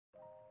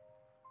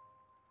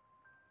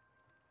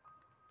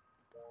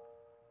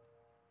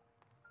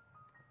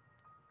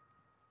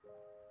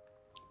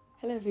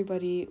Hello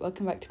everybody,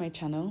 welcome back to my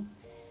channel.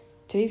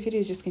 Today's video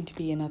is just going to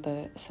be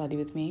another study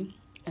with me,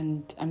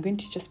 and I'm going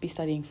to just be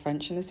studying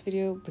French in this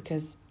video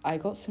because I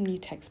got some new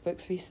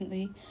textbooks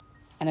recently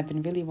and I've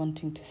been really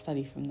wanting to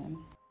study from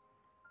them.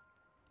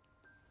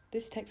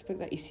 This textbook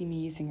that you see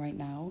me using right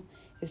now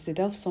is the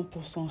DELF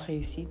 100%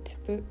 Réussite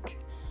book.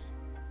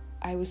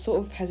 I was sort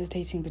of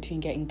hesitating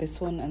between getting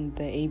this one and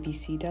the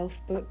ABC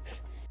DELF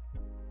books,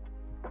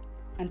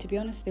 and to be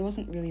honest there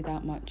wasn't really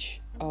that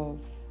much of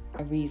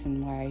a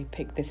reason why I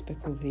picked this book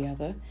over the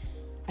other.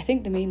 I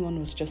think the main one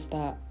was just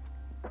that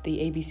the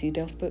ABC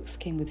DELF books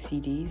came with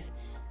CDs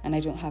and I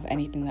don't have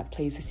anything that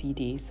plays a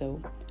CD,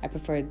 so I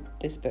preferred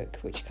this book,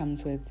 which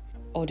comes with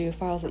audio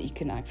files that you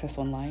can access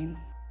online.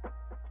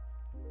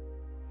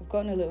 I've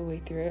gotten a little way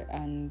through it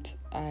and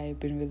I've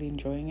been really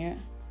enjoying it.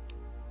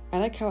 I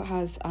like how it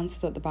has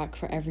answers at the back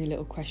for every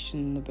little question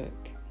in the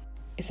book.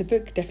 It's a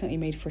book definitely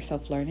made for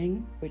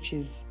self-learning, which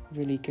is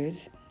really good.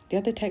 The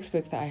other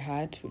textbook that I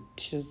had,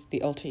 which was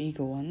the alter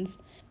ego ones,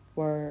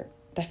 were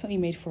definitely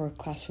made for a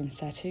classroom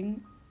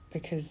setting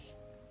because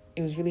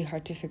it was really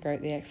hard to figure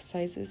out the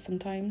exercises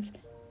sometimes,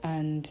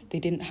 and they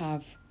didn't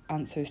have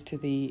answers to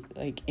the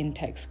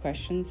in-text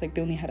questions. They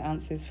only had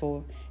answers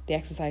for the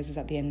exercises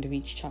at the end of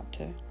each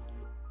chapter.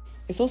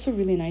 It's also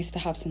really nice to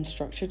have some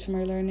structure to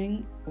my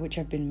learning, which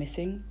I've been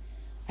missing.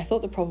 I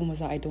thought the problem was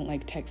that I don't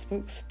like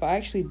textbooks, but I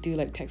actually do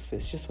like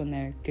textbooks just when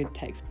they're good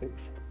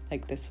textbooks,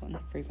 like this one,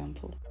 for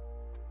example.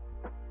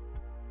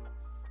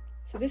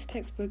 So this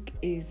textbook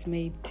is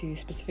made to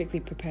specifically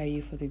prepare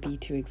you for the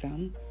B2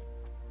 exam.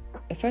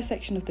 The first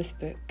section of this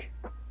book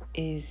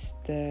is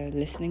the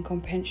listening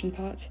comprehension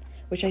part,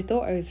 which I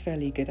thought I was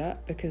fairly good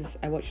at because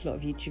I watch a lot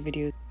of YouTube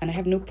videos and I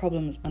have no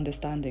problems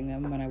understanding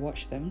them when I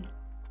watch them.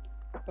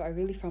 But I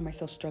really found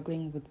myself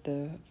struggling with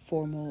the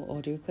formal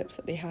audio clips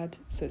that they had,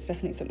 so it's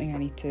definitely something I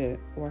need to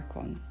work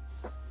on.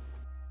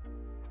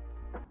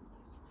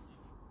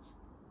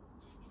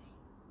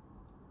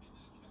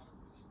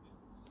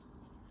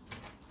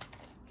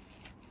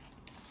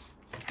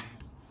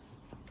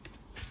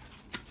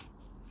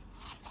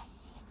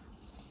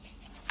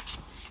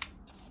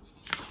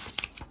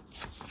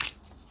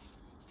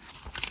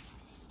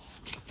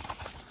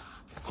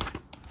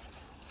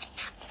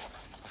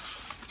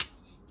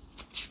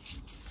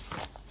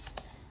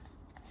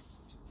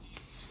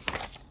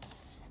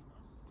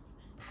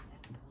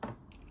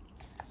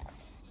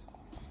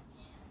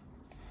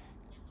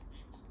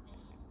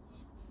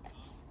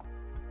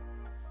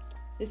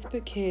 This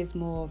book here is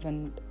more of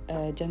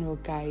a general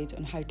guide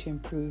on how to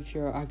improve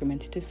your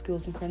argumentative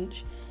skills in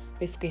French,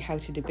 basically how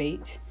to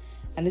debate,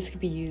 and this could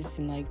be used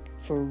in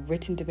for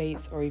written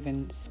debates or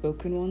even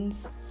spoken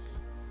ones.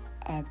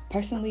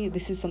 Personally,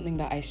 this is something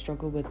that I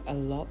struggle with a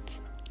lot.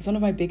 It's one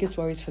of my biggest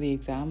worries for the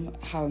exam,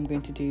 how I'm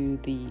going to do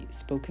the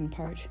spoken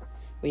part,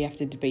 where you have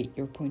to debate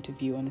your point of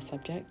view on a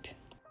subject.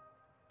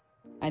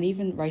 And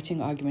even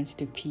writing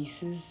argumentative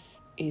pieces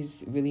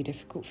is really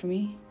difficult for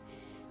me.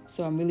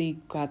 So I'm really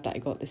glad that I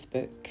got this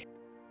book.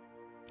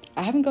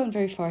 I haven't gotten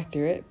very far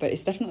through it, but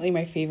it's definitely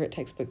my favourite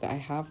textbook that I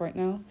have right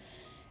now.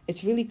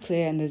 It's really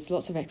clear and there's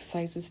lots of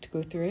exercises to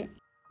go through it,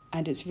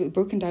 and it's really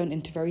broken down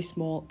into very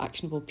small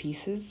actionable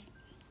pieces.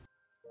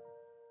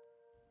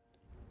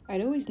 I'd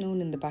always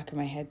known in the back of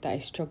my head that I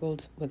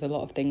struggled with a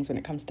lot of things when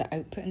it comes to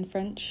output in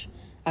French,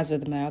 as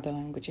with my other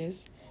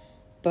languages,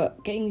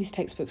 but getting these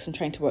textbooks and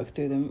trying to work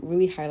through them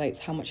really highlights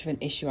how much of an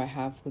issue I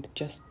have with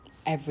just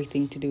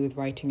everything to do with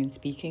writing and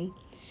speaking.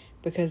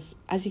 Because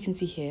as you can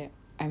see here,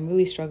 I'm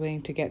really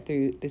struggling to get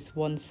through this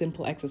one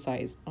simple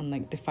exercise on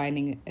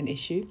defining an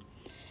issue.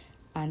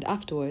 And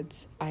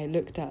afterwards, I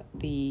looked at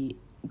the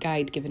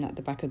guide given at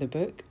the back of the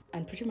book,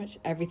 and pretty much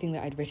everything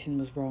that I'd written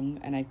was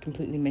wrong and I'd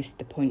completely missed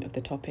the point of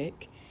the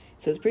topic.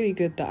 So it's pretty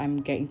good that I'm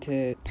getting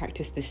to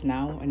practice this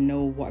now and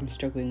know what I'm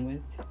struggling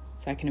with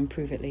so I can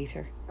improve it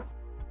later.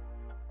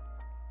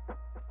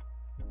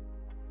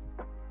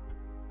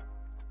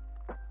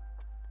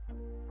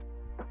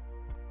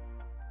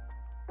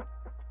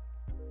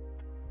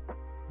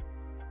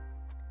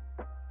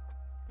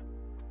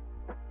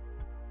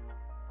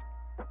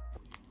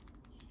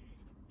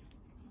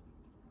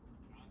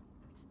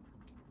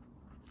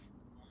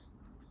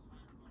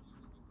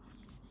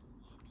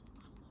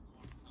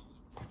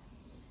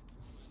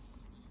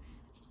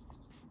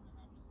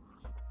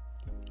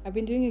 I've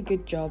been doing a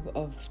good job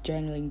of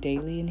journaling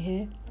daily in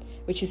here,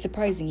 which is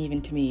surprising even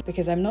to me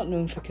because I'm not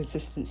known for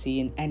consistency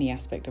in any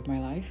aspect of my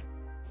life.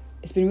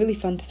 It's been really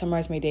fun to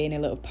summarise my day in a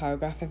little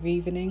paragraph every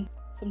evening.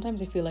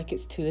 Sometimes I feel like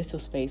it's too little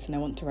space and I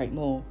want to write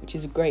more, which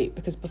is great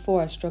because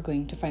before I was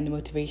struggling to find the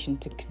motivation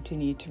to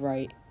continue to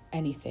write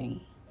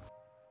anything.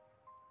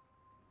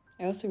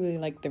 I also really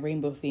like the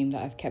rainbow theme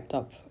that I've kept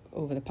up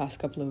over the past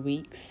couple of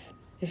weeks.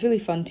 It's really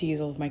fun to use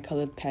all of my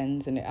coloured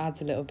pens and it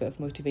adds a little bit of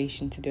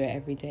motivation to do it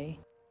every day.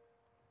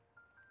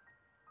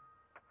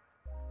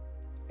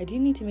 I do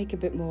need to make a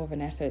bit more of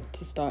an effort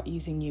to start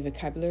using new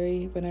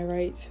vocabulary when I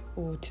write,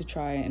 or to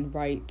try and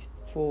write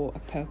for a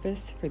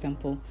purpose. For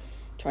example,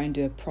 try and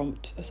do a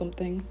prompt or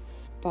something.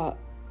 But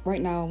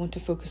right now I want to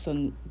focus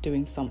on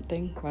doing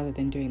something rather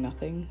than doing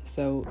nothing.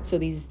 So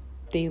these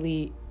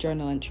daily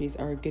journal entries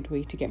are a good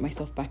way to get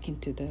myself back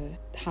into the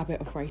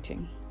habit of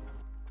writing.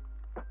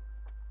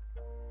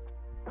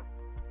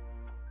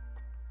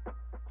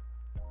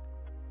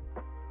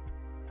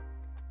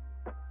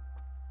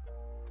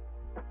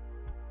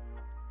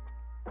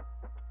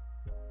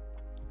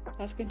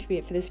 That's going to be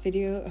it for this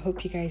video. I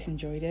hope you guys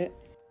enjoyed it.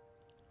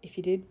 If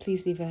you did,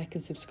 please leave a like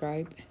and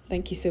subscribe.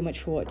 Thank you so much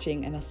for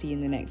watching, and I'll see you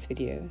in the next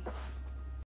video.